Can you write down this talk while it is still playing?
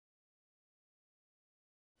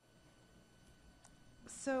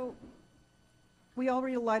So we all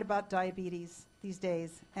read a lot about diabetes these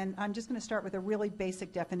days, and I'm just going to start with a really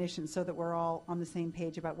basic definition so that we're all on the same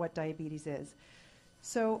page about what diabetes is.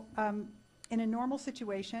 So in a normal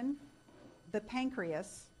situation, the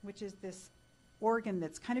pancreas, which is this organ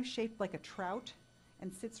that's kind of shaped like a trout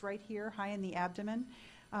and sits right here high in the abdomen,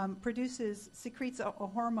 secretes a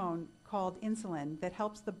hormone called insulin that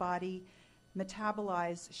helps the body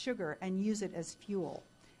metabolize sugar and use it as fuel.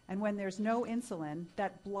 And when there's no insulin,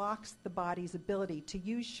 that blocks the body's ability to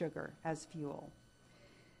use sugar as fuel.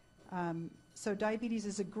 So diabetes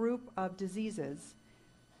is a group of diseases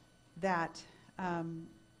that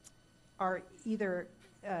are either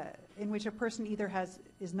in which a person either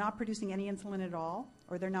is not producing any insulin at all,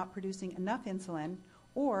 or they're not producing enough insulin,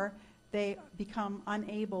 or they become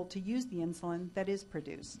unable to use the insulin that is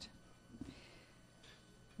produced.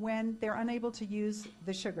 When they're unable to use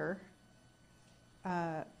the sugar,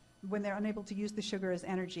 as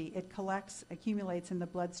energy, it accumulates in the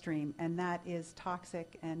bloodstream, and that is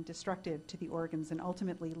toxic and destructive to the organs and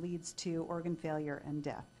ultimately leads to organ failure and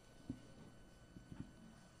death.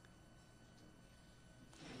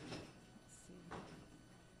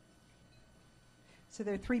 So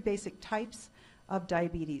there are three basic types of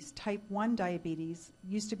diabetes. Type 1 diabetes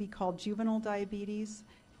used to be called juvenile diabetes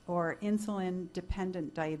or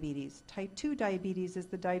insulin-dependent diabetes. Type 2 diabetes is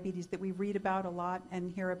the diabetes that we read about a lot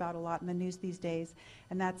and hear about a lot in the news these days,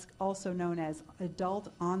 and that's also known as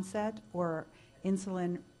adult onset or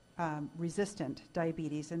insulin-resistant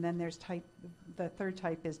diabetes. And then there's the third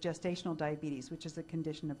type is gestational diabetes, which is a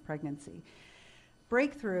condition of pregnancy.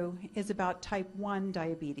 Breakthrough is about type 1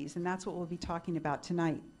 diabetes, and that's what we'll be talking about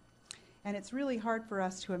tonight. And it's really hard for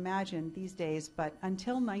us to imagine these days, but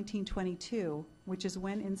until 1922, which is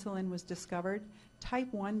when insulin was discovered, type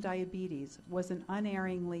 1 diabetes was an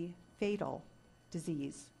unerringly fatal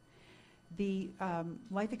disease. The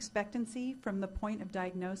life expectancy from the point of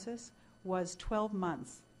diagnosis was 12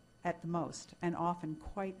 months at the most, and often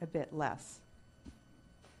quite a bit less.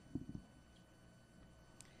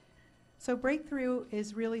 So Breakthrough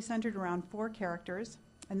is really centered around four characters,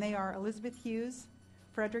 and they are Elizabeth Hughes,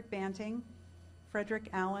 Frederick Banting, Frederick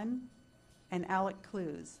Allen, and Alec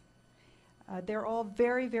Clues. They're all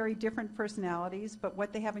very, very different personalities, but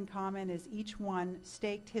what they have in common is each one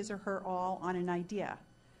staked his or her all on an idea.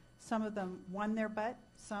 Some of them won their bet,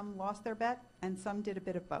 some lost their bet, and some did a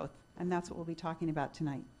bit of both, and that's what we'll be talking about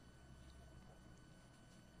tonight.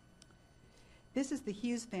 This is the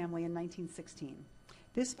Hughes family in 1916.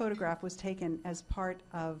 This photograph was taken as part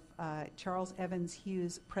of Charles Evans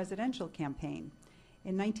Hughes' presidential campaign.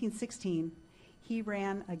 In 1916, he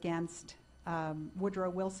ran against Woodrow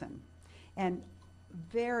Wilson and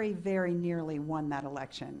very, very nearly won that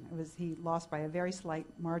election. He lost by a very slight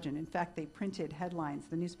margin. In fact, they printed headlines,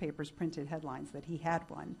 the newspapers printed headlines that he had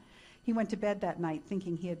won. He went to bed that night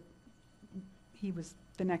thinking he was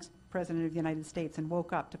the next president of the United States and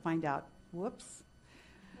woke up to find out, whoops.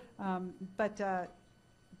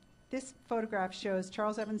 This photograph shows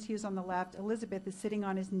Charles Evans Hughes on the left. Elizabeth is sitting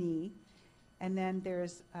on his knee. And then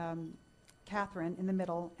there's Catherine in the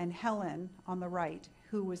middle and Helen on the right,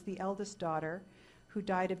 who was the eldest daughter who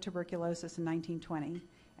died of tuberculosis in 1920.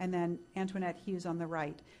 And then Antoinette Hughes on the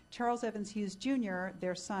right. Charles Evans Hughes Jr.,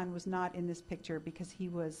 their son, was not in this picture because he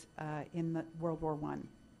was in the World War I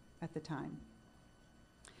at the time.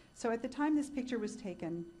 So at the time this picture was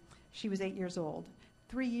taken, she was 8 years old.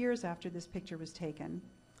 3 years after this picture was taken,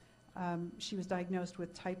 she was diagnosed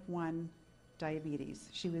with type 1 diabetes.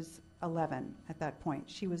 She was 11 at that point.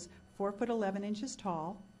 She was 4 foot 11 inches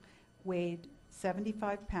tall, weighed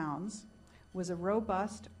 75 pounds, was a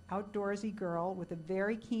robust, outdoorsy girl with a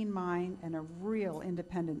very keen mind and a real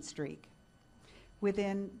independent streak.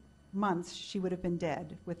 Within months, she would have been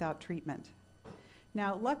dead without treatment.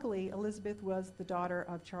 Now, luckily, Elizabeth was the daughter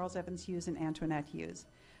of Charles Evans Hughes and Antoinette Hughes.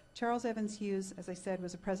 Charles Evans Hughes, as I said,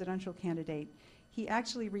 was a presidential candidate. He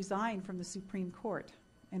actually resigned from the Supreme Court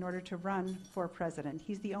in order to run for president.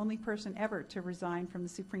 He's the only person ever to resign from the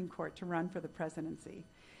Supreme Court to run for the presidency.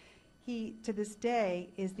 He, to this day,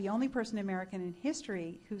 is the only person American in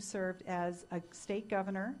history who served as a state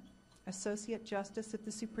governor, associate justice of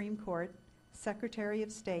the Supreme Court, Secretary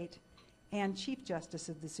of State, and Chief Justice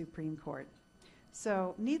of the Supreme Court.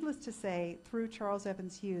 So, needless to say, through Charles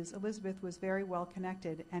Evans Hughes, Elizabeth was very well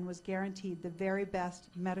connected and was guaranteed the very best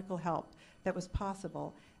medical help that was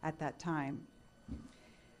possible at that time.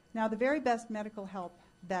 Now, the very best medical help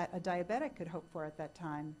that a diabetic could hope for at that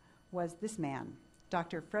time was this man,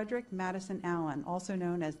 Dr. Frederick Madison Allen, also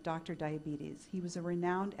known as Dr. Diabetes. He was a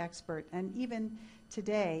renowned expert, and even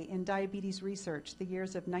today in diabetes research, the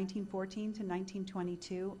years of 1914 to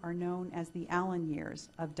 1922 are known as the Allen years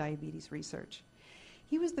of diabetes research.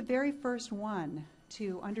 He was the very first one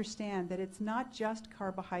to understand that it's not just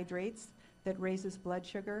carbohydrates that raises blood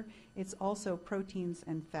sugar, it's also proteins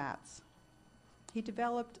and fats. He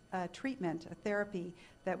developed a treatment, a therapy,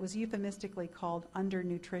 that was euphemistically called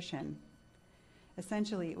undernutrition.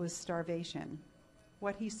 Essentially, it was starvation.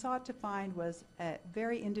 What he sought to find was a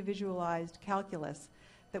very individualized calculus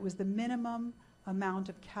that was the minimum amount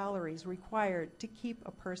of calories required to keep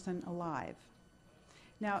a person alive.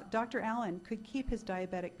 Now, Dr. Allen could keep his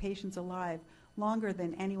diabetic patients alive longer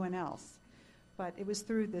than anyone else, but it was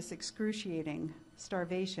through this excruciating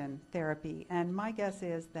starvation therapy. And my guess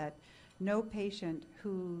is that no patient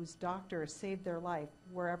whose doctor saved their life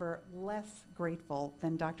were ever less grateful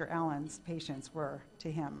than Dr. Allen's patients were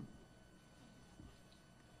to him.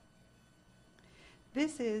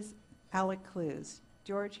 This is Alec Clues,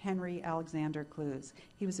 George Henry Alexander Clues.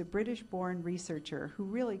 He was a British-born researcher who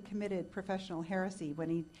really committed professional heresy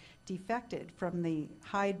when he defected from the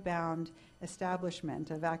hidebound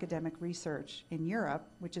establishment of academic research in Europe,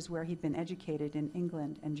 which is where he'd been educated in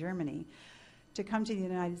England and Germany, to come to the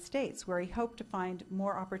United States, where he hoped to find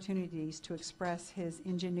more opportunities to express his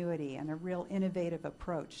ingenuity and a real innovative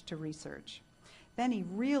approach to research. Then he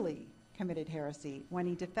really committed heresy when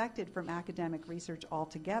he defected from academic research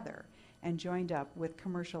altogether and joined up with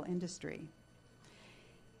commercial industry.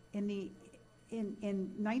 In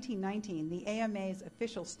 1919, the AMA's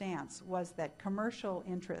official stance was that commercial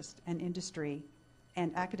interest and industry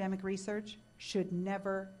and academic research should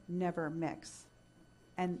never, never mix.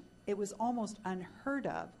 And it was almost unheard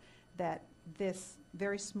of that this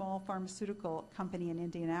very small pharmaceutical company in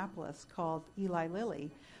Indianapolis called Eli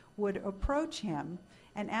Lilly would approach him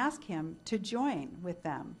and ask him to join with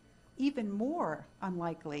them. Even more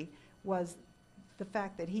unlikely was the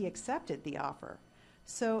fact that he accepted the offer.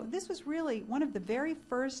 So this was really one of the very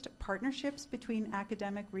first partnerships between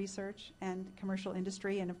academic research and commercial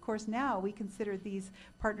industry. And of course now we consider these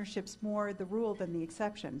partnerships more the rule than the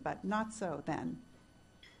exception, but not so then.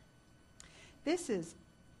 This is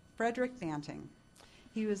Frederick Banting.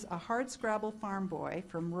 He was a hardscrabble farm boy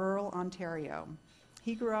from rural Ontario.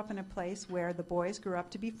 He grew up in a place where the boys grew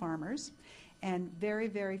up to be farmers, and very,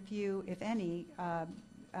 very few, if any,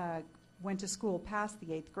 went to school past the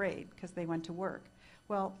 8th grade because they went to work.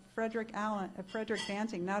 Well, Frederick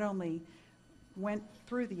Banting not only went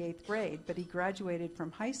through the 8th grade, but he graduated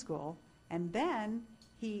from high school, and then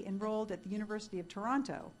he enrolled at the University of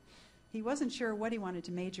Toronto. He wasn't sure what he wanted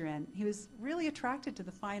to major in. He was really attracted to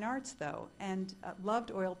the fine arts, though, and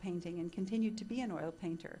loved oil painting and continued to be an oil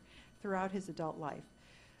painter throughout his adult life.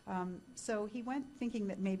 So he went thinking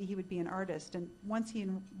that maybe he would be an artist, and once he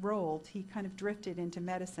enrolled, he kind of drifted into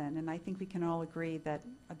medicine, and I think we can all agree that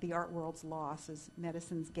the art world's loss is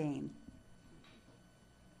medicine's gain.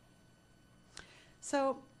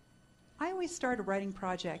 So I always start a writing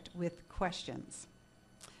project with questions.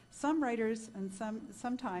 Some writers and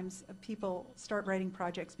sometimes people start writing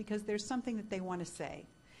projects because there's something that they want to say.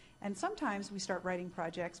 And sometimes we start writing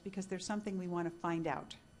projects because there's something we want to find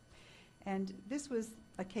out. And this was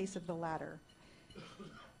a case of the latter.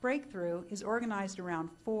 Breakthrough is organized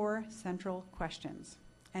around 4 central questions.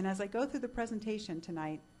 And as I go through the presentation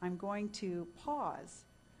tonight, I'm going to pause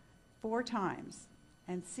 4 times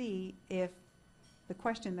and see if the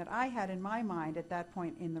question that I had in my mind at that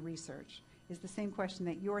point in the research is the same question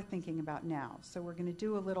that you're thinking about now. So we're going to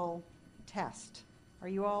do a little test. Are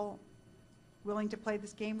you all willing to play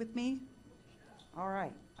this game with me? All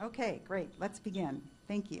right. Okay, great. Let's begin.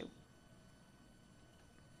 Thank you.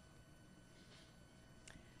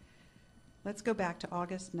 Let's go back to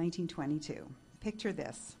August 1922. Picture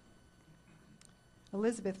this.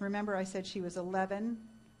 Elizabeth, remember I said she was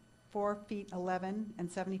 4 feet 11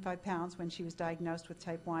 and 75 pounds when she was diagnosed with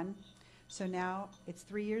type 1. So now it's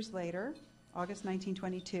 3 years later, August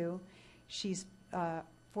 1922. She's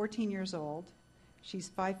 14 years old. She's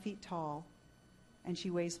 5 feet tall, and she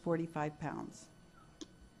weighs 45 pounds.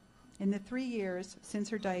 In the 3 years since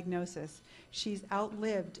her diagnosis, she's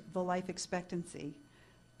outlived the life expectancy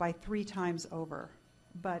by 3 times over,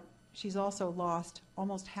 but she's also lost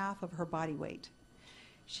almost half of her body weight.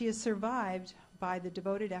 She is survived by the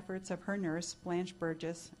devoted efforts of her nurse, Blanche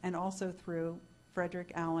Burgess, and also through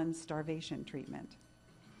Frederick Allen's starvation treatment.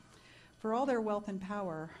 For all their wealth and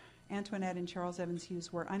power, Antoinette and Charles Evans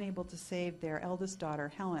Hughes were unable to save their eldest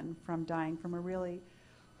daughter, Helen, from dying from a really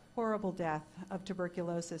horrible death of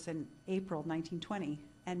tuberculosis in April 1920.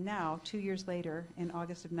 And now, 2 years later, in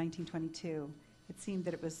August of 1922, It seemed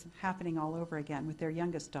that it was happening all over again with their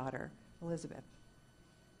youngest daughter, Elizabeth.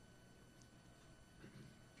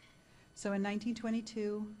 So in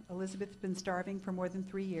 1922, Elizabeth's been starving for more than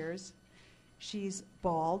 3 years. She's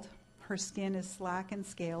bald, her skin is slack and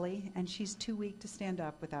scaly, and she's too weak to stand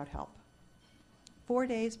up without help. 4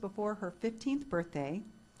 days before her 15th birthday,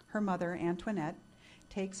 her mother, Antoinette,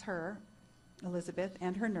 takes her, Elizabeth,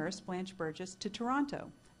 and her nurse, Blanche Burgess, to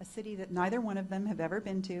Toronto, a city that neither one of them have ever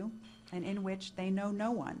been to and in which they know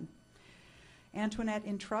no one. Antoinette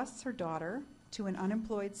entrusts her daughter to an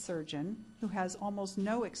unemployed surgeon who has almost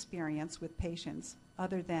no experience with patients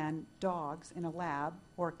other than dogs in a lab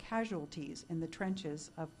or casualties in the trenches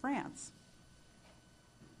of France.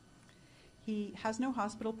 He has no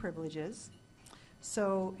hospital privileges,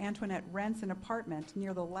 so Antoinette rents an apartment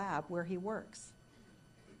near the lab where he works.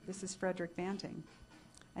 This is Frederick Banting.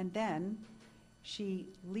 And then she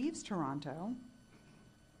leaves Toronto,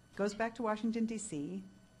 goes back to Washington, D.C.,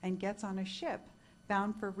 and gets on a ship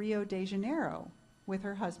bound for Rio de Janeiro with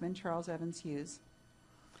her husband, Charles Evans Hughes.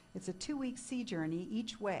 It's a 2-week sea journey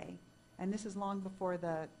each way, and this is long before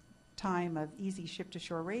the time of easy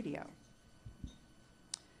ship-to-shore radio.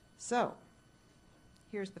 So,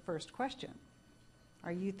 here's the first question.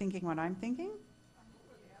 Are you thinking what I'm thinking?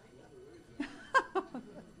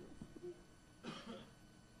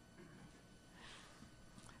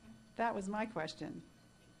 That was my question.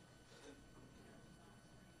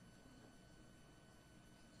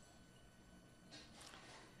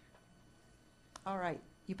 All right,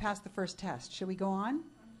 you passed the first test. Should we go on?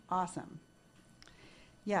 Awesome.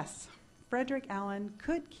 Yes, Frederick Allen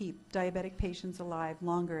could keep diabetic patients alive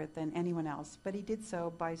longer than anyone else, but he did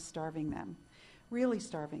so by starving them, really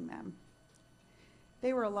starving them.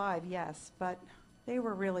 They were alive, yes, but they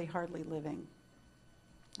were really hardly living.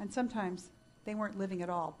 And sometimes they weren't living at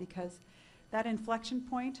all because that inflection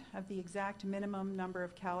point of the exact minimum number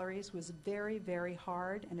of calories was very, very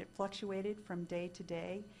hard, and it fluctuated from day to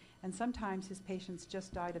day. And sometimes his patients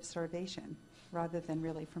just died of starvation rather than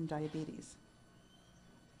really from diabetes.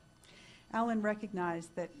 Allen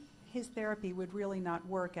recognized that his therapy would really not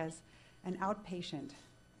work as an outpatient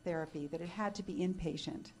therapy, that it had to be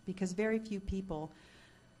inpatient, because very few people,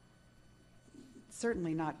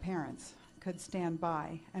 certainly not parents, could stand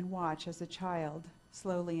by and watch as a child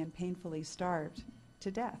slowly and painfully starved to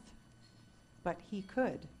death. But he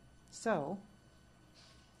could. So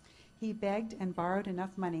he begged and borrowed enough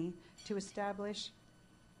money to establish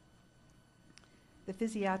the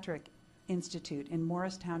Physiatric Institute in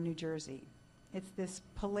Morristown, New Jersey. It's this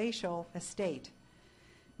palatial estate.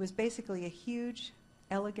 It was basically a huge,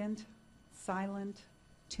 elegant, silent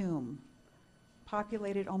tomb,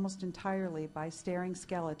 populated almost entirely by staring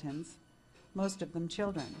skeletons, most of them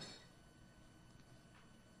children.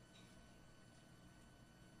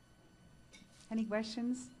 Any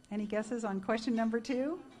questions? Any guesses on question number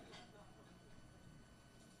 2?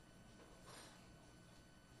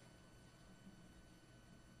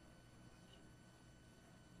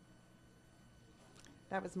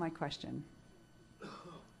 That was my question.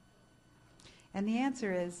 And the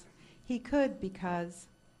answer is, he could because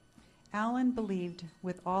Allen believed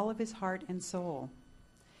with all of his heart and soul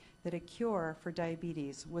that a cure for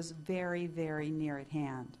diabetes was very, very near at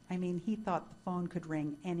hand. I mean, he thought the phone could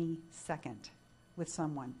ring any second with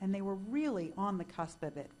someone, and they were really on the cusp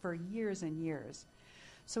of it for years and years.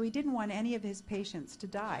 So he didn't want any of his patients to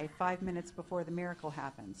die 5 minutes before the miracle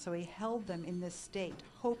happened. So he held them in this state,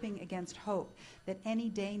 hoping against hope that any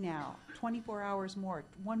day now, 24 hours more,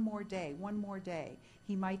 one more day,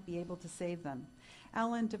 he might be able to save them.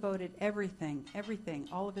 Allen devoted everything,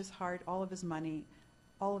 all of his heart, all of his money,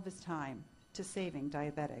 all of his time to saving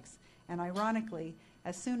diabetics. And ironically,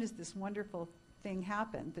 as soon as this wonderful thing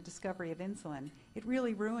happened, the discovery of insulin, it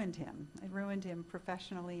really ruined him. It ruined him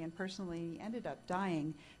professionally and personally. He ended up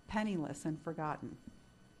dying penniless and forgotten.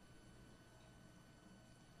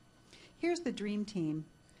 Here's the dream team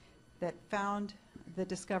that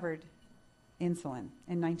discovered insulin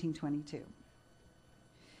in 1922.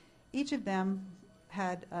 Each of them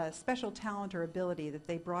had a special talent or ability that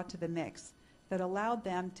they brought to the mix that allowed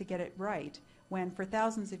them to get it right when for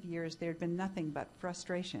thousands of years there had been nothing but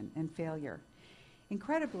frustration and failure.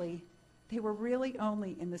 Incredibly, they were really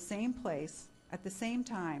only in the same place at the same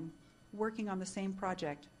time working on the same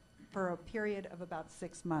project for a period of about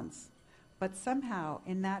 6 months. But somehow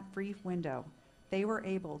in that brief window, they were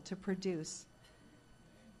able to produce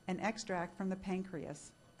an extract from the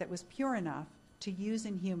pancreas that was pure enough to use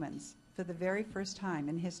in humans for the very first time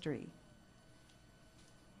in history.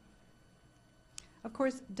 Of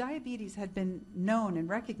course, diabetes had been known and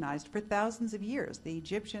recognized for thousands of years. The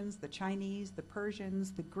Egyptians, the Chinese, the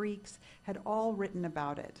Persians, the Greeks had all written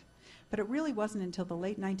about it. But it really wasn't until the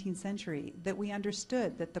late 19th century that we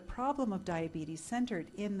understood that the problem of diabetes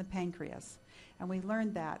centered in the pancreas. And we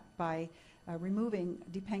learned that by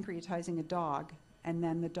depancreatizing a dog, and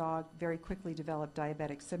then the dog very quickly developed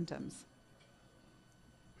diabetic symptoms.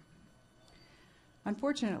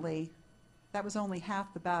 Unfortunately, that was only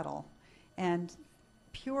half the battle, and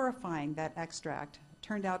purifying that extract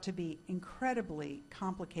turned out to be incredibly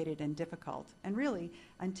complicated and difficult. And really,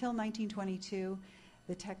 until 1922,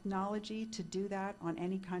 the technology to do that on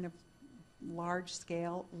any kind of large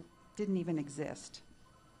scale didn't even exist.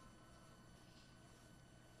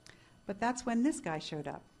 But that's when this guy showed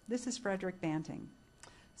up. This is Frederick Banting.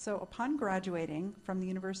 So upon graduating from the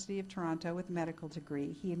University of Toronto with a medical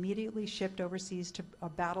degree, he immediately shipped overseas to a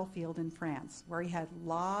battlefield in France, where he had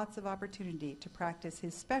lots of opportunity to practice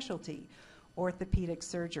his specialty, orthopedic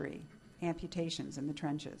surgery, amputations in the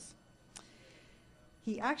trenches.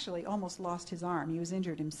 He actually almost lost his arm. He was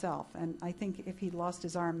injured himself, and I think if he'd lost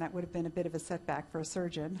his arm, that would have been a bit of a setback for a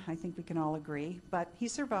surgeon. I think we can all agree. But he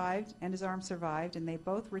survived, and his arm survived, and they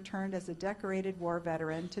both returned as a decorated war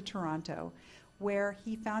veteran to Toronto, where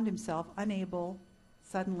he found himself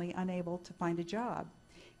suddenly unable to find a job.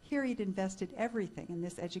 Here he'd invested everything in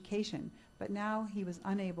this education, but now he was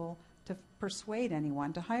unable to persuade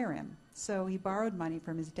anyone to hire him. So he borrowed money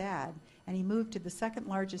from his dad, and he moved to the second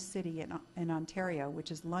largest city in Ontario, which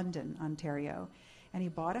is London, Ontario. And he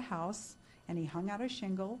bought a house, and he hung out a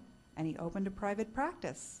shingle, and he opened a private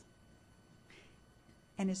practice.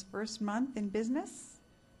 And his first month in business,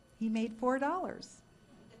 he made $4.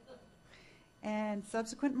 And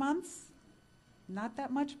subsequent months, not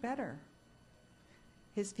that much better.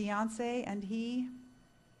 His fiancée and he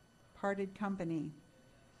parted company.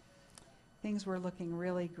 Things were looking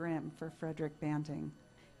really grim for Frederick Banting.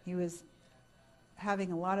 He was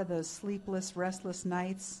having a lot of those sleepless, restless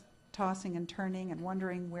nights, tossing and turning and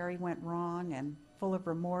wondering where he went wrong, and full of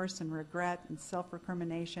remorse and regret and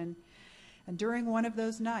self-recrimination. And during one of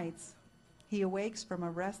those nights, he awakes from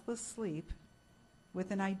a restless sleep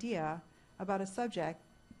with an idea about a subject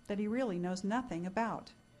that he really knows nothing about: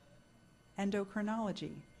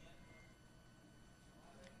 endocrinology.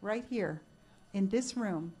 Right here, in this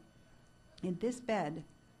room, in this bed,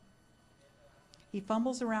 he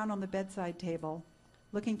fumbles around on the bedside table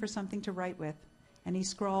looking for something to write with, and he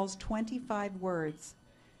scrawls 25 words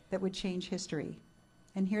that would change history.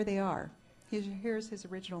 And here they are. Here's his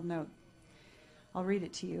original note. I'll read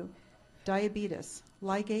it to you. Diabetes,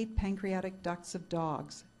 ligate pancreatic ducts of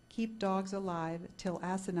dogs. Keep dogs alive till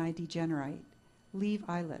acini degenerate. Leave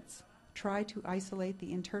islets. Try to isolate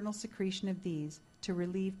the internal secretion of these to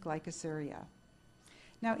relieve glycosuria.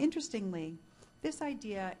 Now, interestingly, this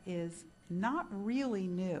idea is not really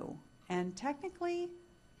new, and technically,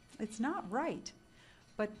 it's not right.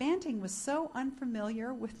 But Banting was so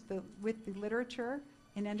unfamiliar with the literature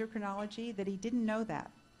in endocrinology that he didn't know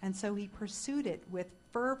that, and so he pursued it with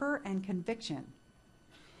fervor and conviction.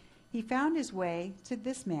 He found his way to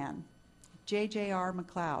this man, J.J.R.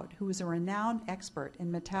 MacLeod, who was a renowned expert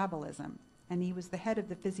in metabolism, and he was the head of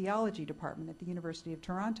the physiology department at the University of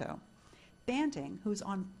Toronto. Banting, who's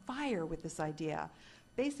on fire with this idea,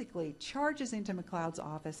 basically charges into MacLeod's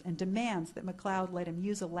office and demands that MacLeod let him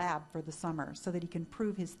use a lab for the summer so that he can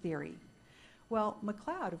prove his theory. Well,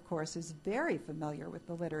 MacLeod, of course, is very familiar with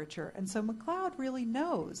the literature, and so MacLeod really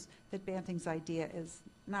knows that Banting's idea is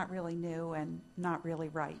not really new and not really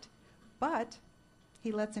right. But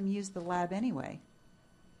he lets him use the lab anyway.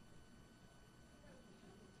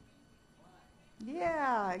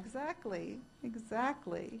 Yeah, exactly.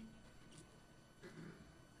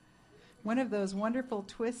 One of those wonderful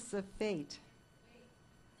twists of fate.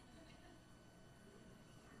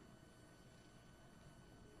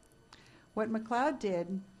 What MacLeod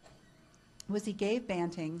did was he gave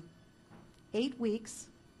Banting 8 weeks,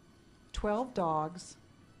 12 dogs,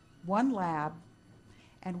 1 lab,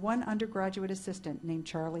 and 1 undergraduate assistant named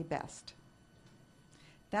Charlie Best.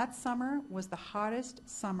 That summer was the hottest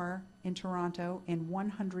summer in Toronto in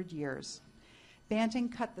 100 years. Banting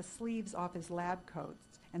cut the sleeves off his lab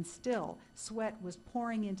coats, and still sweat was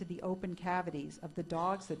pouring into the open cavities of the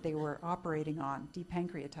dogs that they were operating on,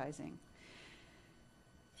 depancreatizing.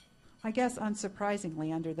 I guess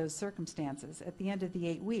unsurprisingly, under those circumstances, at the end of the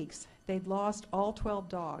 8 weeks, they'd lost all 12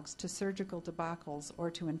 dogs to surgical debacles or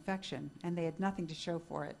to infection, and they had nothing to show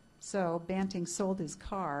for it. So Banting sold his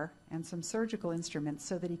car and some surgical instruments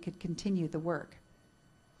so that he could continue the work.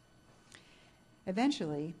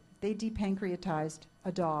 Eventually, they depancreatized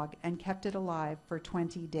a dog and kept it alive for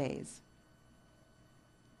 20 days.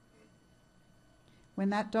 When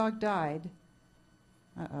that dog died,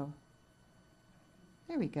 uh-oh,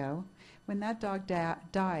 there we go. When that dog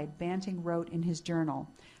died, Banting wrote in his journal,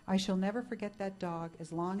 "I shall never forget that dog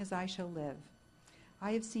as long as I shall live.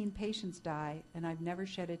 I have seen patients die, and I've never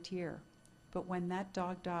shed a tear. But when that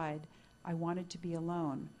dog died, I wanted to be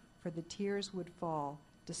alone, for the tears would fall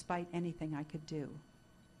despite anything I could do."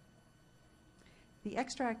 The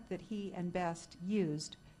extract that he and Best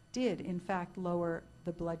used did, in fact, lower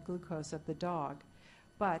the blood glucose of the dog,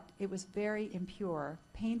 but it was very impure,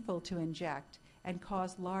 painful to inject, and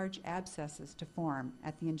caused large abscesses to form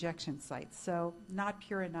at the injection sites, so not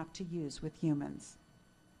pure enough to use with humans.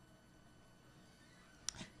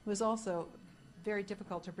 It was also very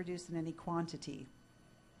difficult to produce in any quantity.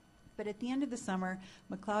 But at the end of the summer,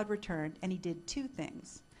 MacLeod returned, and he did two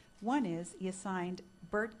things. One is he assigned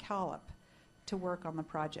Bert Collop to work on the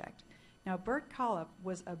project. Now, Bert Collop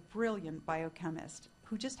was a brilliant biochemist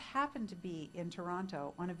who just happened to be in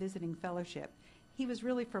Toronto on a visiting fellowship. He was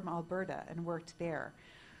really from Alberta and worked there.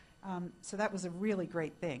 So that was a really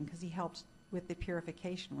great thing because he helped with the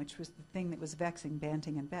purification, which was the thing that was vexing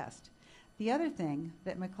Banting and Best. The other thing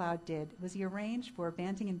that MacLeod did was he arranged for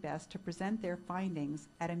Banting and Best to present their findings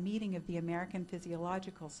at a meeting of the American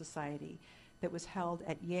Physiological Society that was held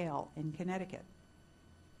at Yale in Connecticut.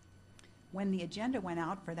 When the agenda went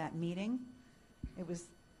out for that meeting, it was,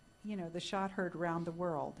 the shot heard around the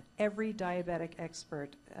world. Every diabetic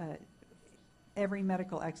expert, every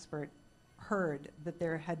medical expert heard that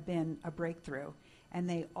there had been a breakthrough, and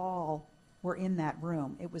they all were in that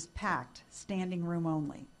room. It was packed, standing room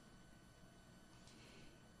only.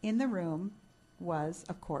 In the room was,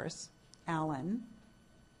 of course, Alan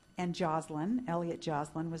and Joslin. Elliot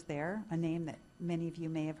Joslin was there, a name that many of you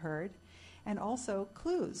may have heard. And also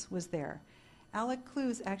Clues was there. Alec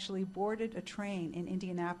Clues actually boarded a train in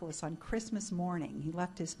Indianapolis on Christmas morning. He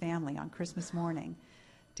left his family on Christmas morning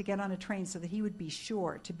to get on a train so that he would be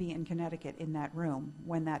sure to be in Connecticut in that room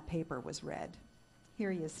when that paper was read.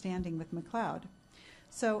 Here he is standing with MacLeod.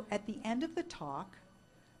 So at the end of the talk,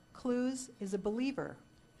 Clues is a believer.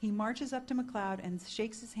 He marches up to MacLeod and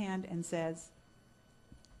shakes his hand and says,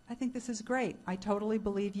 "I think this is great. I totally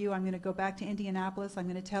believe you. I'm going to go back to Indianapolis. I'm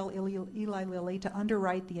going to tell Eli Lilly to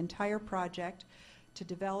underwrite the entire project, to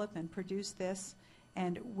develop and produce this,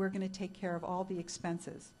 and we're going to take care of all the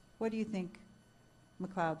expenses." What do you think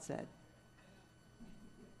MacLeod said?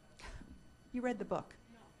 You read the book.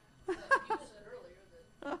 No. You said earlier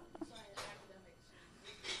that science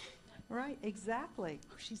academics. Right, exactly.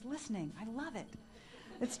 Oh, she's listening. I love it.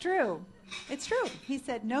 It's true. It's true. He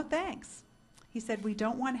said, "No thanks." He said, "We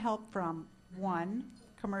don't want help from, one,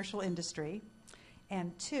 commercial industry,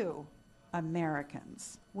 and two,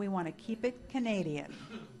 Americans. We want to keep it Canadian."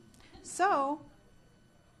 So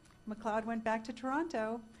MacLeod went back to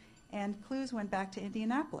Toronto, and Clues went back to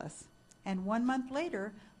Indianapolis. And 1 month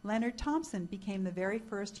later, Leonard Thompson became the very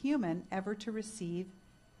first human ever to receive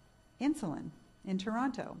insulin in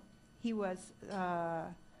Toronto. He was,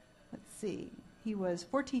 he was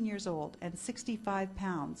 14 years old and 65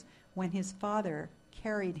 pounds when his father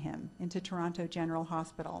carried him into Toronto General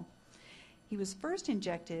Hospital. He was first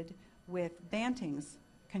injected with Banting's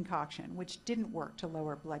concoction, which didn't work to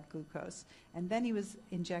lower blood glucose, and then he was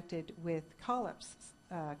injected with Collop's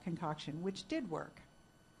concoction, which did work.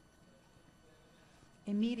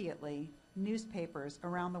 Immediately, newspapers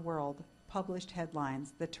around the world published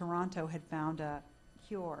headlines that Toronto had found a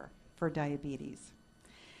cure for diabetes.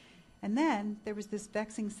 And then there was this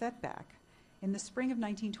vexing setback. In the spring of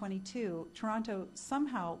 1922, Toronto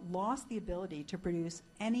somehow lost the ability to produce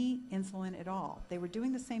any insulin at all. They were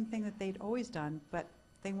doing the same thing that they'd always done, but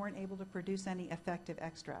they weren't able to produce any effective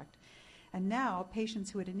extract. And now,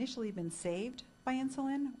 patients who had initially been saved by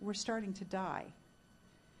insulin were starting to die.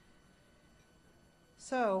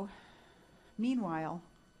 So, meanwhile,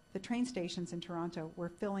 the train stations in Toronto were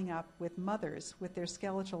filling up with mothers with their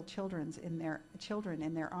skeletal children in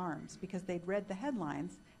their arms because they'd read the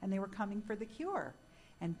headlines and they were coming for the cure.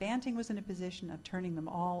 And Banting was in a position of turning them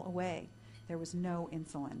all away. There was no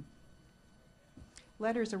insulin.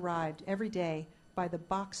 Letters arrived every day by the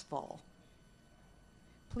boxful.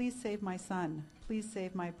 "Please save my son. Please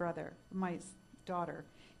save my brother, my daughter."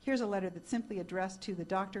 Here's a letter that's simply addressed to the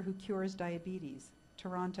doctor who cures diabetes,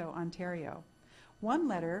 Toronto, Ontario. One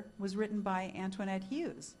letter was written by Antoinette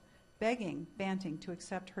Hughes, begging Banting to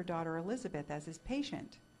accept her daughter Elizabeth as his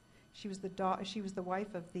patient. She was the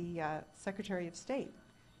wife of the Secretary of State.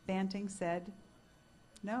 Banting said,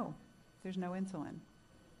 "No, there's no insulin."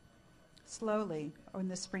 Slowly, in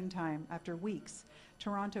the springtime, after weeks,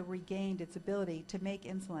 Toronto regained its ability to make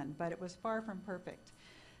insulin, but it was far from perfect.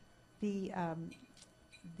 The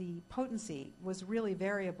the potency was really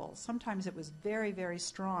variable. Sometimes it was very, very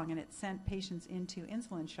strong and it sent patients into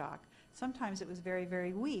insulin shock. Sometimes it was very,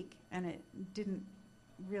 very weak and it didn't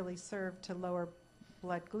really serve to lower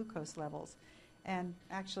blood glucose levels. And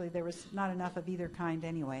actually there was not enough of either kind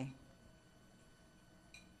anyway.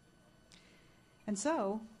 And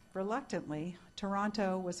so, reluctantly,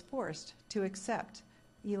 Toronto was forced to accept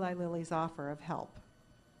Eli Lilly's offer of help.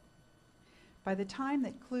 By the time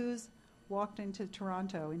that Clues walked into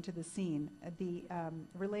Toronto, into the scene, the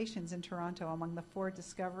relations in Toronto among the 4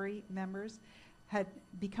 Discovery members had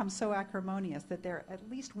become so acrimonious that at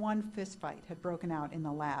least one fistfight had broken out in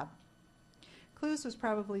the lab. Clues was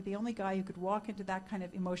probably the only guy who could walk into that kind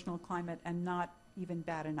of emotional climate and not even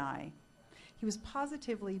bat an eye. He was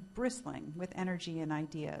positively bristling with energy and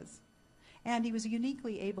ideas. And he was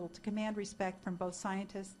uniquely able to command respect from both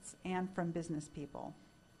scientists and from business people.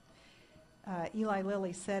 Eli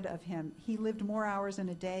Lilly said of him, "He lived more hours in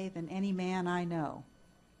a day than any man I know."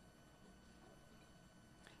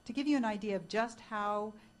 To give you an idea of just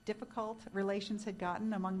how difficult relations had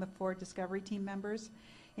gotten among the 4 Discovery team members,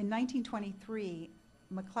 in 1923,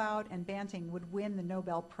 MacLeod and Banting would win the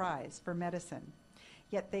Nobel Prize for medicine.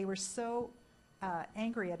 Yet they were so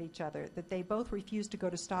angry at each other that they both refused to go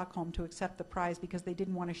to Stockholm to accept the prize because they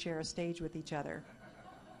didn't want to share a stage with each other.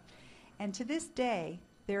 And to this day,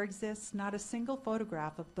 there exists not a single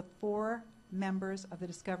photograph of the 4 members of the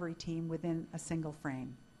Discovery team within a single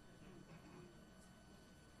frame.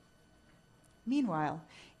 Meanwhile,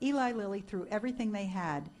 Eli Lilly threw everything they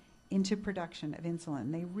had into production of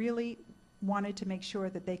insulin. They really wanted to make sure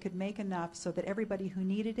that they could make enough so that everybody who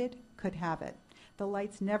needed it could have it. The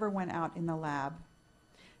lights never went out in the lab.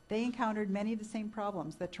 They encountered many of the same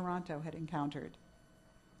problems that Toronto had encountered.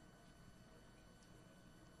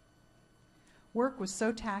 Work was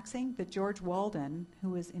so taxing that George Walden,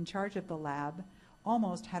 who was in charge of the lab,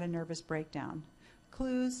 almost had a nervous breakdown.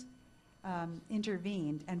 Clues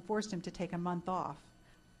intervened and forced him to take a month off.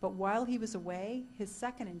 But while he was away, his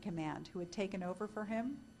second in command, who had taken over for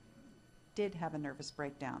him, did have a nervous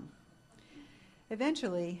breakdown.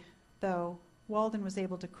 Eventually, though, Walden was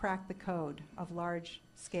able to crack the code of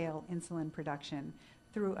large-scale insulin production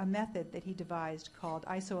through a method that he devised called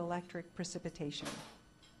isoelectric precipitation.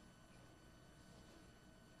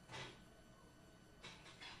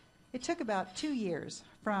 It took about 2 years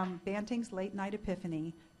from Banting's late-night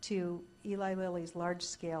epiphany to Eli Lilly's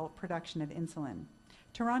large-scale production of insulin.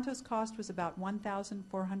 Toronto's cost was about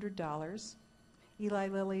 $1,400. Eli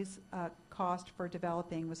Lilly's cost for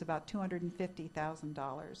developing was about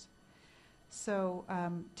 $250,000. So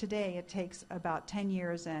today it takes about 10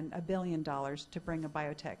 years and $1 billion to bring a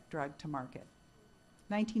biotech drug to market.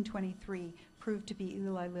 1923 proved to be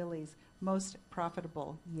Eli Lilly's most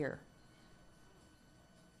profitable year.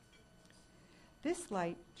 This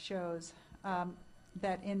slide shows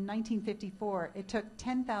that in 1954, it took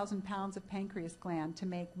 10,000 pounds of pancreas gland to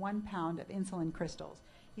make 1 pound of insulin crystals.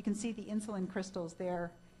 You can see the insulin crystals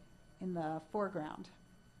there in the foreground.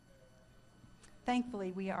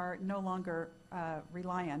 Thankfully, we are no longer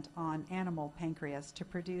reliant on animal pancreas to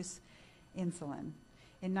produce insulin.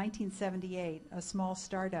 In 1978, a small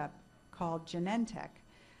startup called Genentech,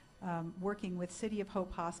 working with City of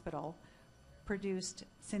Hope Hospital, produced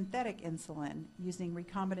synthetic insulin using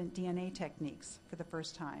recombinant DNA techniques for the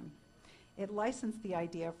first time. It licensed the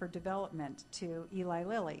idea for development to Eli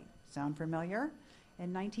Lilly. Sound familiar?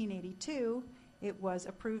 In 1982, it was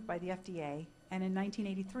approved by the FDA, and in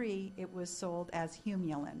 1983, it was sold as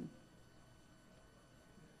Humulin.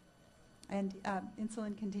 And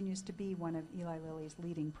insulin continues to be one of Eli Lilly's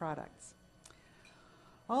leading products.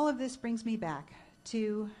 All of this brings me back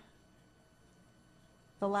to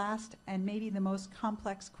the last and maybe the most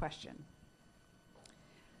complex question.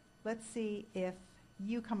 Let's see if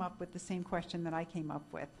you come up with the same question that I came up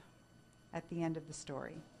with at the end of the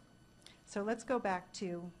story. So let's go back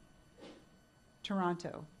to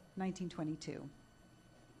Toronto, 1922.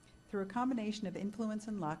 Through a combination of influence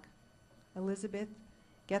and luck, Elizabeth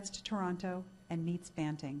gets to Toronto and meets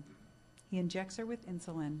Banting. He injects her with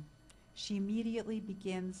insulin. She immediately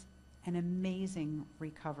begins an amazing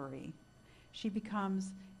recovery. She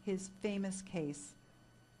becomes his famous case,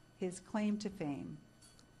 his claim to fame,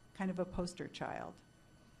 kind of a poster child.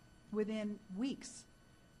 Within weeks,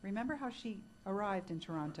 remember how she arrived in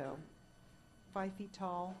Toronto? 5 feet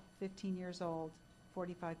tall, 15 years old,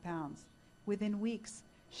 45 pounds. Within weeks,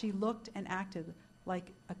 she looked and acted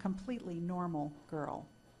like a completely normal girl.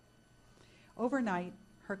 Overnight,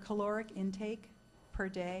 her caloric intake per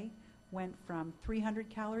day went from 300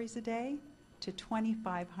 calories a day to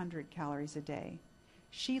 2,500 calories a day.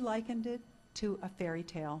 She likened it to a fairy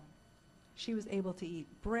tale. She was able to eat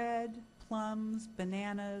bread, plums,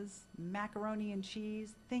 bananas, macaroni and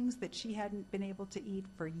cheese, things that she hadn't been able to eat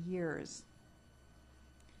for years.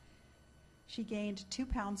 She gained 2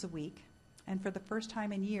 pounds a week, and for the first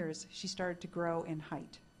time in years, she started to grow in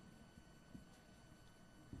height.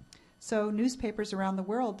 So newspapers around the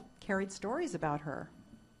world carried stories about her.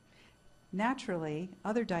 Naturally,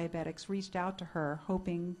 other diabetics reached out to her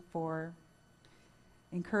hoping for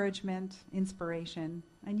encouragement, inspiration,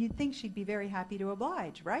 and you'd think she'd be very happy to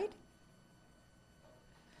oblige, right?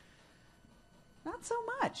 Not so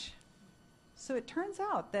much. So it turns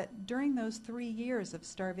out that during those 3 years of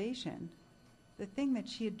starvation, the thing that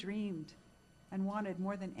she had dreamed and wanted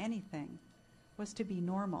more than anything was to be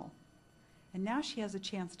normal. And now she has a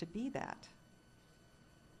chance to be that.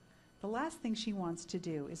 The last thing she wants to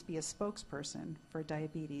do is be a spokesperson for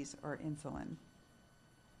diabetes or insulin.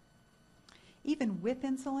 Even with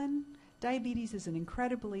insulin, diabetes is an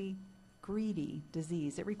incredibly greedy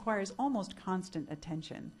disease. It requires almost constant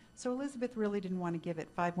attention. So Elizabeth really didn't want to give it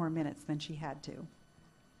 5 more minutes than she had to.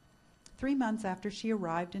 3 months after she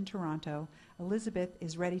arrived in Toronto, Elizabeth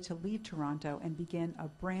is ready to leave Toronto and begin a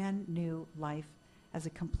brand new life as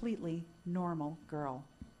a completely normal girl.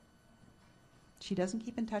 She doesn't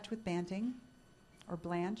keep in touch with Banting or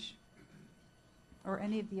Blanche or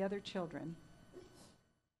any of the other children.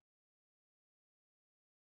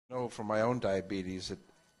 No, for my own diabetes,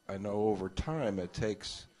 I know over time it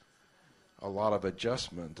takes a lot of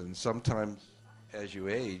adjustment, and sometimes as you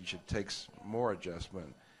age, it takes more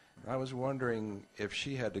adjustment. I was wondering if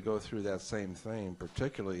she had to go through that same thing,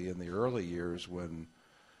 particularly in the early years when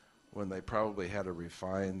they probably had to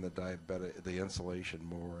refine the insulation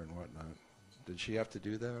more and whatnot. Did she have to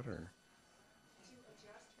do that, or? To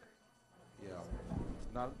adjust her. Yeah,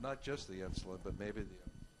 not just the insulin, but maybe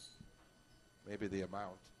the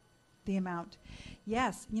amount. The amount.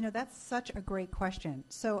 Yes, that's such a great question.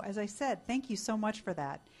 So as I said, thank you so much for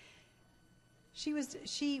that. She was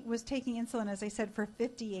taking insulin, as I said, for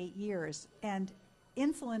 58 years, and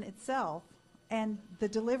insulin itself and the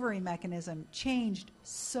delivery mechanism changed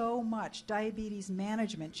so much. Diabetes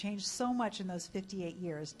management changed so much in those 58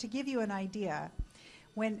 years. To give you an idea,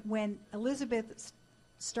 when Elizabeth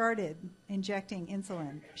started injecting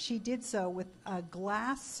insulin, she did so with a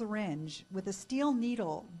glass syringe with a steel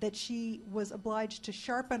needle that she was obliged to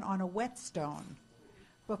sharpen on a whetstone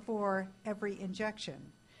before every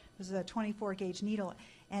injection. This is a 24-gauge needle,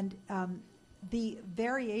 and the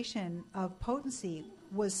variation of potency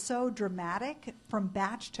was so dramatic from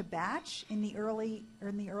batch to batch in the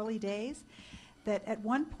early days that at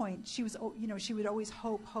one point she would always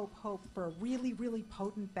hope for a really, really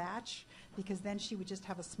potent batch, because then she would just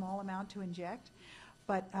have a small amount to inject.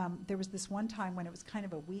 But there was this one time when it was kind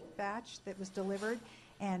of a weak batch that was delivered,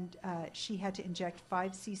 and she had to inject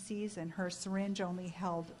 5 cc's, and her syringe only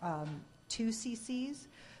held 2 cc's.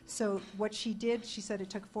 So what she did, she said it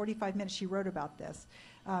took 45 minutes. She wrote about this.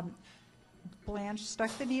 Blanche stuck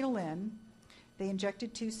the needle in. They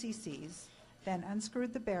injected 2 cc's, then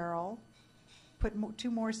unscrewed the barrel, put 2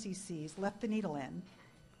 more cc's, left the needle in,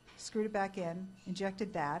 screwed it back in,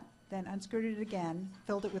 injected that, then unscrewed it again,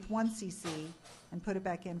 filled it with 1 cc, and put it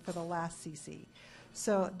back in for the last cc.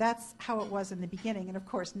 So that's how it was in the beginning. And of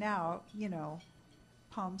course now,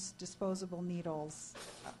 pumps, disposable needles,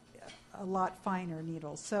 a lot finer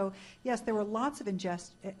needles. So yes, there were lots of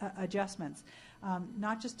adjustments.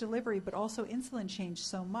 Not just delivery, but also insulin changed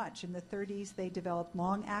so much. In the 30s, they developed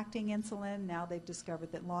long-acting insulin. Now they've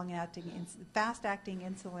discovered that fast-acting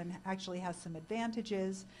insulin actually has some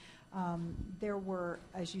advantages. There were,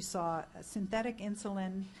 as you saw, synthetic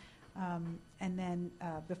insulin, and then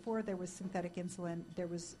before there was synthetic insulin, there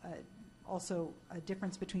was also a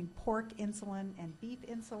difference between pork insulin and beef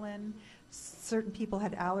insulin. Certain people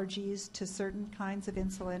had allergies to certain kinds of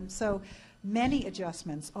insulin. So many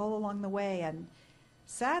adjustments all along the way. And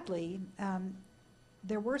sadly,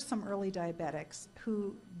 there were some early diabetics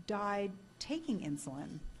who died taking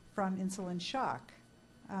insulin from insulin shock,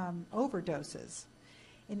 overdoses.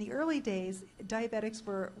 In the early days, diabetics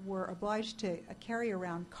were obliged to carry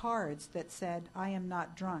around cards that said, "I am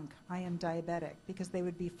not drunk, I am diabetic," because they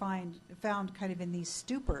would be found kind of in these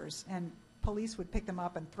stupors, and police would pick them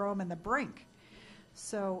up and throw them in the brink.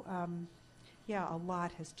 So, yeah, a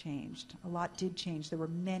lot has changed. A lot did change. There were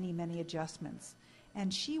many, many adjustments.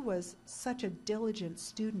 And she was such a diligent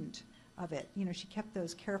student of it. She kept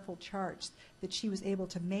those careful charts that she was able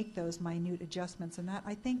to make those minute adjustments, and that,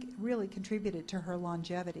 I think, really contributed to her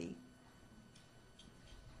longevity.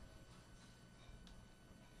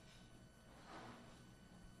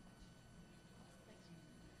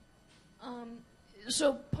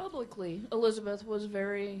 So publicly, Elizabeth was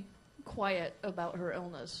very quiet about her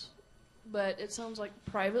illness. But it sounds like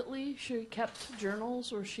privately she kept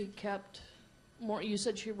journals, or she kept more. You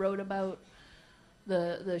said she wrote about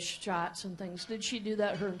the shots and things. Did she do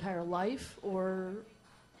that her entire life, or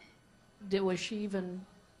did she even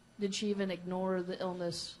ignore the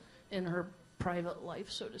illness in her private life,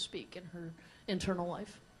 so to speak, in her internal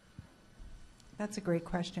life? That's a great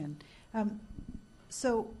question.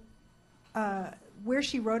 Where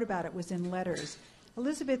she wrote about it was in letters.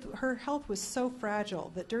 Elizabeth, her health was so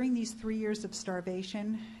fragile that during these 3 years of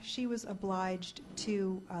starvation, she was obliged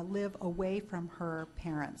to live away from her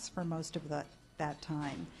parents for most of that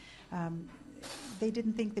time. They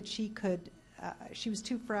didn't think that she could, she was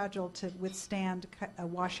too fragile to withstand a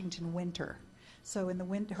Washington winter. So in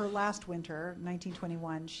her last winter,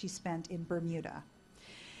 1921, she spent in Bermuda.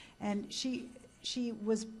 And she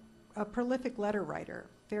was a prolific letter writer,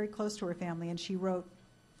 very close to her family, and she wrote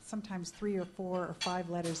sometimes 3 or 4 or 5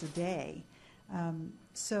 letters a day.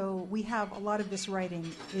 So we have a lot of this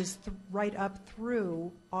writing is right up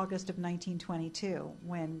through August of 1922,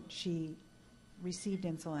 when she received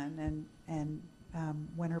insulin, and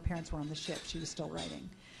when her parents were on the ship, she was still writing.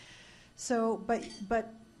 So, but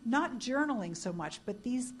not journaling so much, but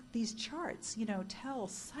these charts, tell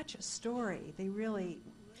such a story. They really,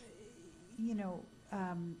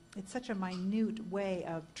 it's such a minute way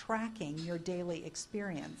of tracking your daily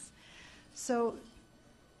experience. So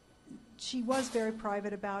she was very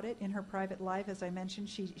private about it in her private life. As I mentioned,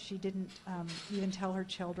 she didn't even tell her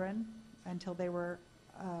children until they were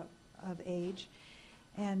of age,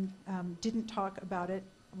 and didn't talk about it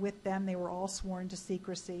with them. They were all sworn to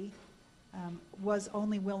secrecy. Was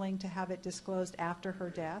only willing to have it disclosed after her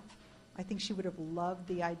death. I think she would have loved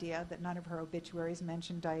the idea that none of her obituaries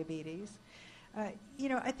mentioned diabetes. I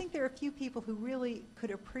think there are a few people who really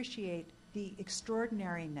could appreciate the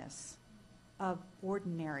extraordinariness of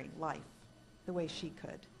ordinary life the way she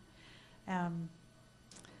could.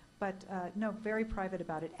 But no, very private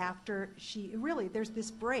about it. After there's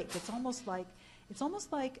this break. It's almost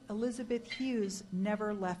like Elizabeth Hughes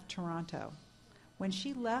never left Toronto. When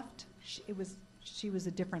she left, she was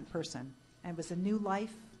a different person. And it was a new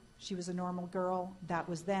life. She was a normal girl. That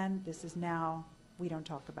was then. This is now. We don't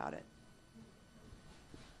talk about it.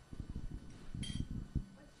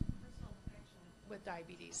 With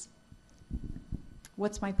diabetes.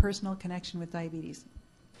 What's my personal connection with diabetes?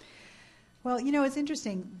 Well, it's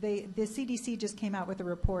interesting. The CDC just came out with a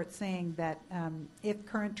report saying that if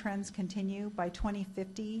current trends continue, by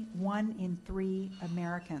 2050, 1 in 3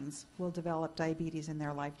 Americans will develop diabetes in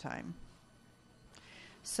their lifetime.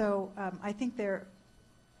 So I think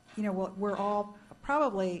we're all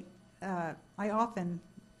probably, I often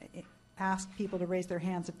ask people to raise their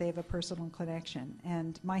hands if they have a personal connection,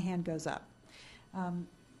 and my hand goes up.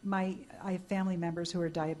 I have family members who are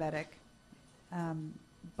diabetic,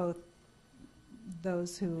 both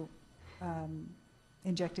those who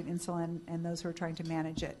injected insulin and those who are trying to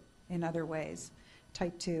manage it in other ways,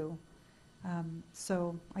 type 2.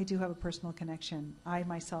 So I do have a personal connection. I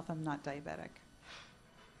myself am not diabetic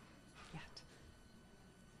yet.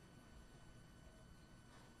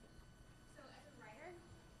 So as a writer,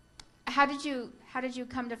 how did you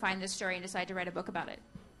come to find this story and decide to write a book about it?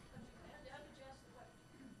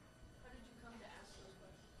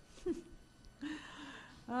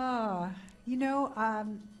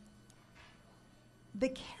 The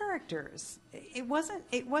characters. It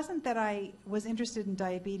wasn't that I was interested in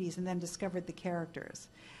diabetes and then discovered the characters.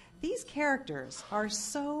 These characters are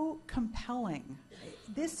so compelling.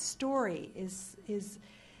 This story is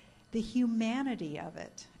the humanity of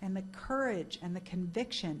it, and the courage and the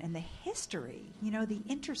conviction and the history, the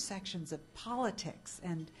intersections of politics,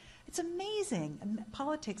 and it's amazing,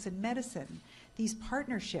 politics and medicine, these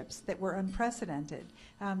partnerships that were unprecedented.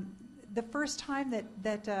 The first time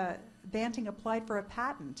that Banting applied for a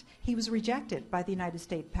patent, he was rejected by the United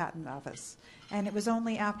States Patent Office, and it was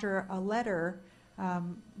only after a letter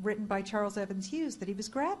written by Charles Evans Hughes that he was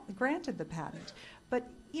granted the patent. But,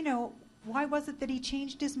 why was it that he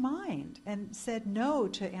changed his mind and said no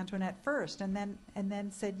to Antoinette first and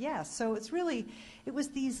then said yes? So it was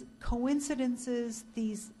these coincidences,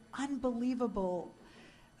 these unbelievable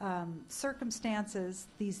circumstances,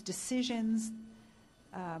 these decisions.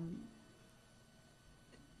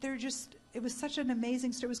 It was such an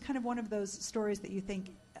amazing story. It was kind of one of those stories that you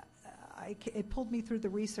think, it pulled me through the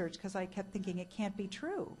research because I kept thinking it can't be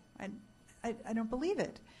true. I don't believe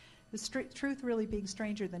it. The truth really being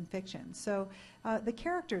stranger than fiction. So the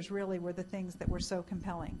characters really were the things that were so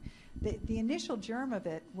compelling. The initial germ of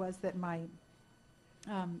it was that my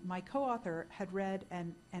co-author had read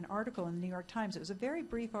an article in the New York Times. It was a very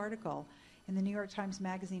brief article in the New York Times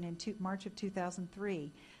Magazine in March of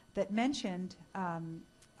 2003 that mentioned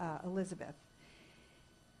Elizabeth.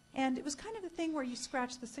 And it was kind of a thing where you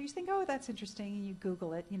scratch so you think, oh, that's interesting, and you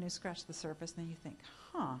Google it, scratch the surface, and then you think,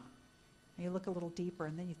 huh. And you look a little deeper,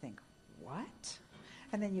 and then you think, what?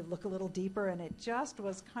 And then you look a little deeper, and it just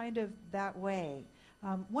was kind of that way.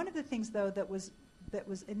 One of the things, though, that was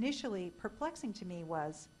initially perplexing to me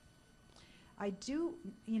was I do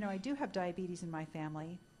have diabetes in my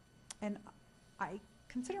family, and I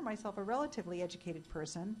consider myself a relatively educated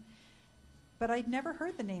person, but I'd never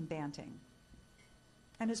heard the name Banting.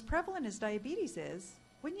 And as prevalent as diabetes is,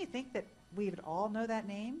 wouldn't you think that we would all know that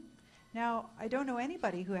name? Now, I don't know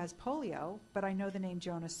anybody who has polio, but I know the name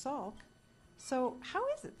Jonas Salk. So how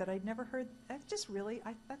is it that I'd never heard? That just really,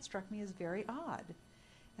 that struck me as very odd.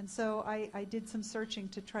 And so I did some searching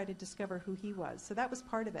to try to discover who he was. So that was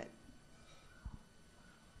part of it.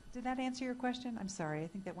 Did that answer your question? I'm sorry, I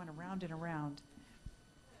think that went around and around.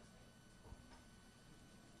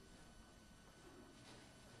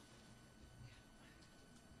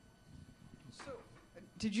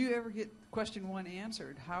 Did you ever get question 1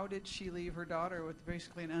 answered? How did she leave her daughter with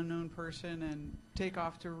basically an unknown person and take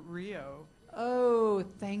off to Rio? Oh,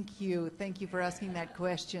 thank you. Thank you for asking that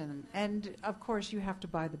question. And, of course, you have to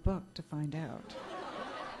buy the book to find out.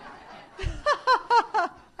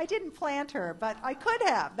 I didn't plant her, but I could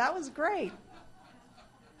have. That was great.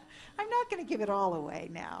 I'm not going to give it all away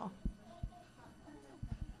now.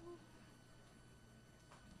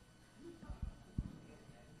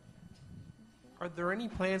 Are there any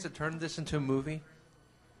plans to turn this into a movie?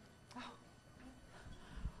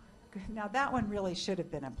 Now, that one really should have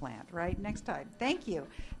been a plant, right? Next time. Thank you.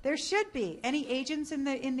 There should be. Any agents in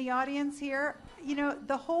the audience here?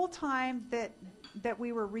 The whole time that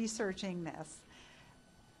we were researching this,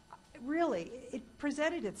 really, it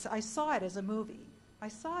presented it. I saw it as a movie.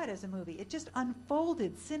 It just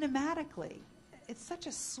unfolded cinematically. It's such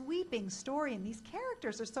a sweeping story, and these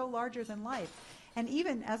characters are so larger than life. And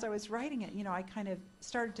even as I was writing it, I kind of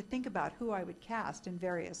started to think about who I would cast in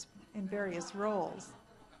various roles.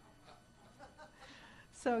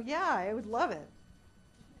 So yeah, I would love it.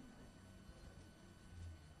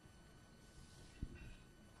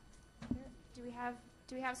 Do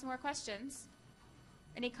we have some more questions?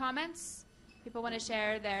 Any comments? People want to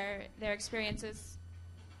share their experiences?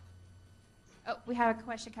 Oh, we have a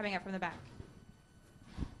question coming up from the back.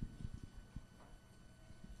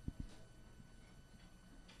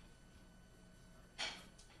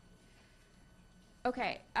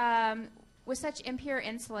 Okay. With such impure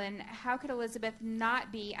insulin, how could Elizabeth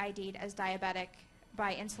not be ID'd as diabetic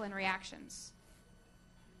by insulin reactions?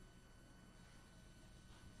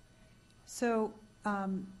 So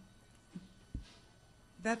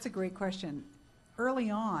that's a great question. Early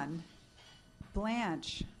on,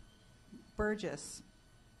 Blanche Burgess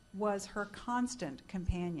was her constant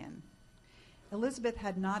companion. Elizabeth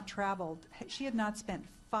had not traveled, she had not spent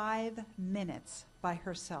 5 minutes by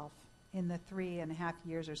herself in the 3.5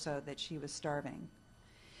 years or so that she was starving.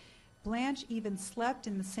 Blanche even slept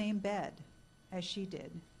in the same bed as she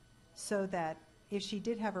did, so that if she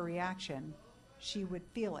did have a reaction, she would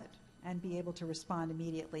feel it and be able to respond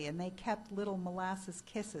immediately. And they kept little molasses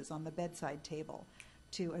kisses on the bedside table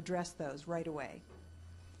to address those right away.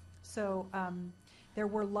 So there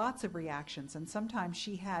were lots of reactions, and sometimes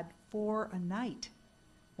she had 4 a night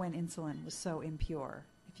when insulin was so impure,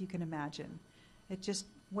 if you can imagine. It just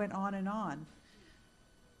went on and on.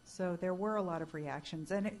 So there were a lot of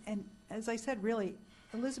reactions. And as I said, really,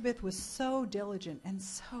 Elizabeth was so diligent and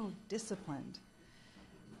so disciplined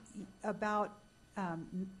about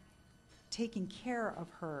taking care of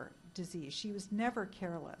her disease. She was never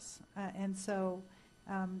careless. And so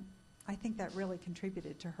I think that really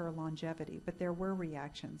contributed to her longevity. But there were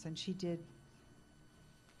reactions, and she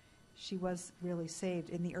was really saved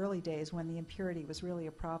in the early days when the impurity was really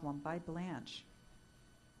a problem by Blanche.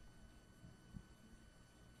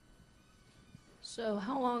 So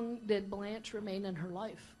how long did Blanche remain in her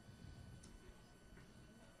life?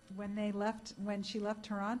 When she left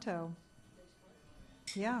Toronto,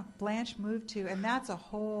 yeah, Blanche moved to, and that's a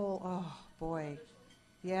whole, oh boy,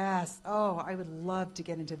 yes, oh, I would love to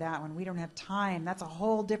get into that one. We don't have time. That's a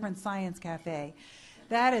whole different science cafe.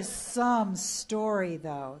 That is some story,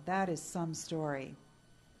 though. That is some story.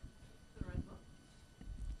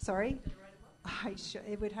 Sorry?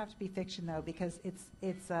 It would have to be fiction, though, because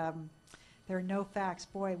it's there are no facts.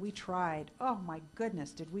 Boy, we tried. Oh my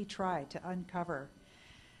goodness, did we try to uncover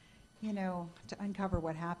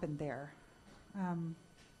what happened there.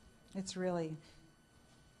 It's really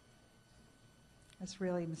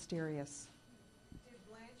mysterious. Did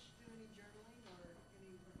Blanche do any journaling or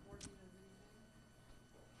any recording of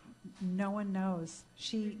No one knows.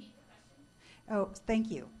 Oh, thank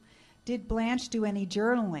you. Did Blanche do any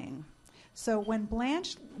journaling? So when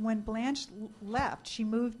Blanche left, she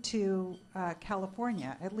moved to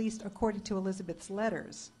California, at least according to Elizabeth's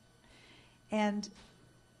letters. And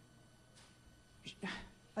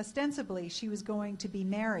ostensibly, she was going to be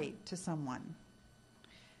married to someone.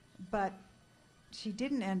 But she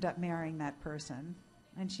didn't end up marrying that person.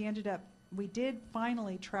 And we did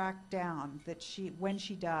finally track down that when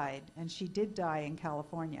she died, and she did die in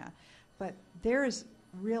California. But there's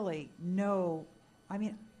really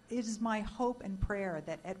it is my hope and prayer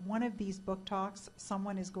that at one of these book talks,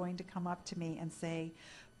 someone is going to come up to me and say,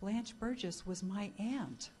 Blanche Burgess was my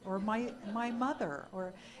aunt or my mother,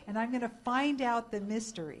 and I'm going to find out the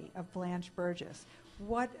mystery of Blanche Burgess.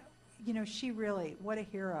 She really, what a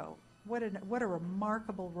hero. What a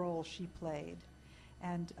remarkable role she played.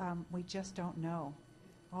 And we just don't know.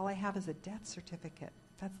 All I have is a death certificate.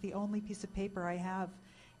 That's the only piece of paper I have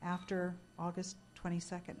after August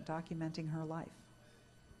 22nd documenting her life.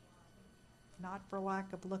 Not for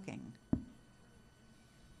lack of looking.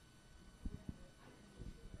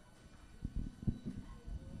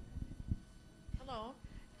 Hello.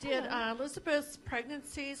 Did Elizabeth's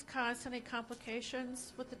pregnancies cause any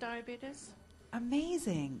complications with the diabetes?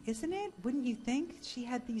 Amazing, isn't it? Wouldn't you think? She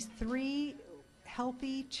had these 3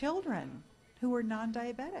 healthy children who were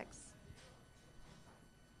non-diabetics.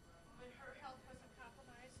 Her health wasn't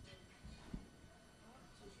compromised?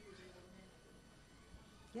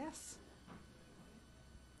 Yes.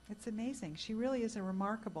 It's amazing. She really is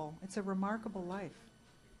it's a remarkable life.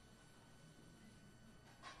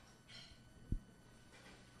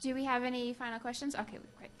 Do we have any final questions? Okay,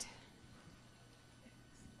 great.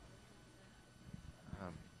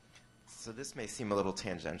 So this may seem a little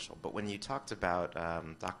tangential, but when you talked about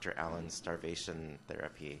Dr. Allen's starvation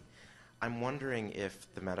therapy, I'm wondering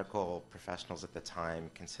if the medical professionals at the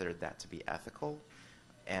time considered that to be ethical.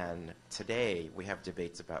 And today we have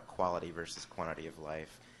debates about quality versus quantity of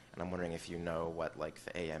life. And I'm wondering if you know what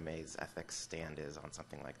the AMA's ethics stand is on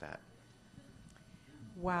something like that.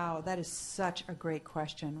 Wow, that is such a great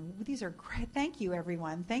question. These are great. Thank you,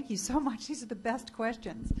 everyone. Thank you so much. These are the best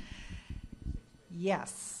questions.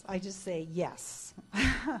 Yes, I just say yes.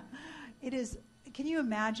 It is. Can you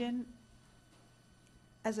imagine,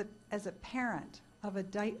 as a parent of a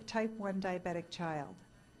type 1 diabetic child,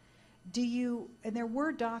 and there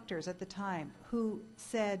were doctors at the time who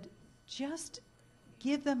said, just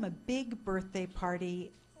give them a big birthday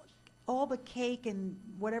party, all the cake and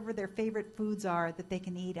whatever their favorite foods are that they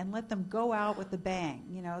can eat, and let them go out with a bang.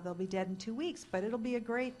 They'll be dead in 2 weeks, but it'll be a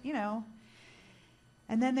great,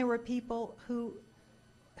 And then there were people who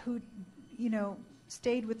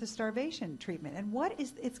stayed with the starvation treatment. And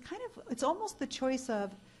it's almost the choice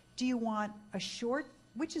of, do you want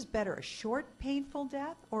which is better, a short painful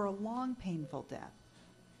death or a long painful death?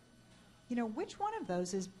 Which one of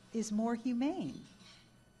those is more humane?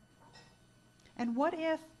 And what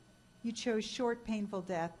if you chose short painful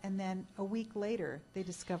death and then a week later they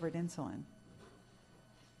discovered insulin?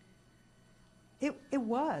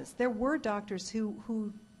 There were doctors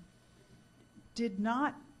who did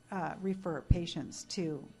not refer patients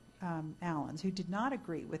to Allen's, who did not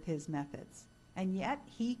agree with his methods, and yet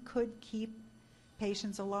he could keep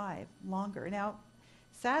patients alive longer. Now,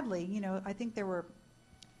 sadly, I think there were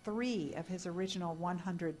 3 of his original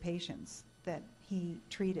 100 patients that he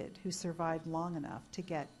treated who survived long enough to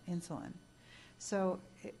get insulin. So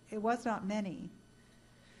it was not many,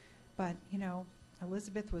 but,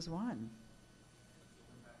 Elizabeth was one.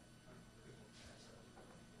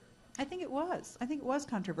 I think it was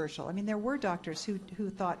controversial. I mean, there were doctors who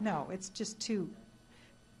thought, no, it's just too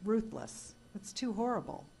ruthless. It's too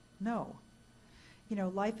horrible. No.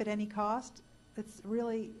 Life at any cost, it's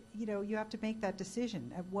really, you have to make that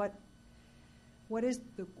decision of what is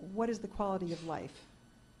the quality of life.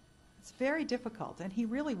 It's very difficult, and he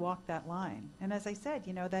really walked that line. And as I said,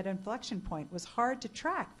 that inflection point was hard to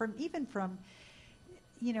track from,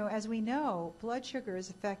 as we know, blood sugar is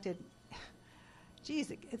affected.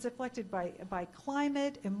 It's affected by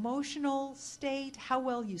climate, emotional state, how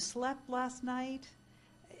well you slept last night.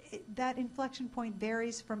 That inflection point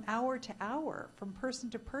varies from hour to hour, from person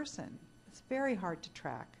to person. It's very hard to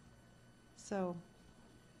track. So,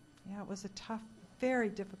 it was a tough, very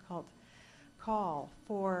difficult call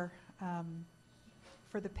for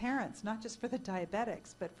the parents, not just for the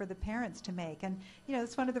diabetics, but for the parents to make. And,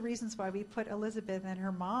 that's one of the reasons why we put Elizabeth and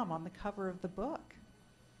her mom on the cover of the book.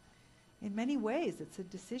 In many ways, it's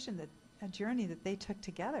a journey that they took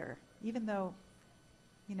together, even though,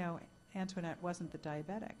 Antoinette wasn't the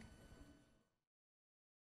diabetic.